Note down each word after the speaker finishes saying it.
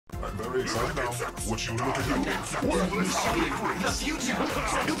I'm very excited now. What you looking at? The future.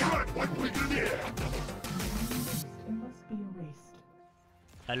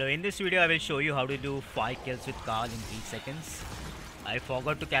 Hello, in this video I will show you how to do 5 kills with Kahl in 3 seconds. I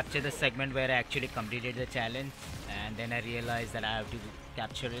forgot to capture the segment where I actually completed the challenge, and then I realized that I have to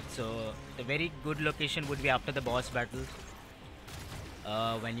capture it. So the very good location would be after the boss battle,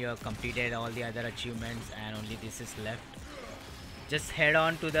 when you have completed all the other achievements and only this is left. Just head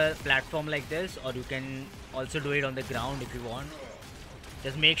on to the platform like this, or you can also do it on the ground if you want.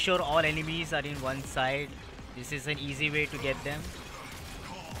 Just make sure all enemies are in one side. This is an easy way to get them.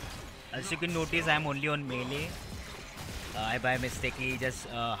 As you can notice, I am only on melee. I by mistakenly just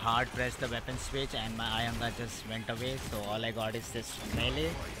hard pressed the weapon switch and my Ayanga just went away, so all I got is this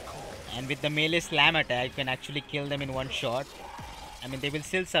melee. And with the melee slam attack, you can actually kill them in one shot. I mean, they will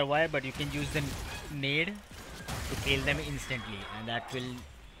still survive, but you can use the nade to kill them instantly, and that will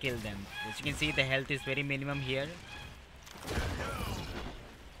kill them. As you can see, the health is very minimum here.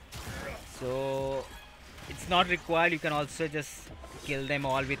 So it's not required, you can also just kill them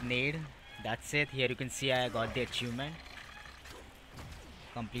all with nade. That's it. Here you can see I got the achievement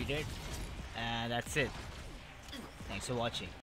completed, and that's it. Thanks for watching.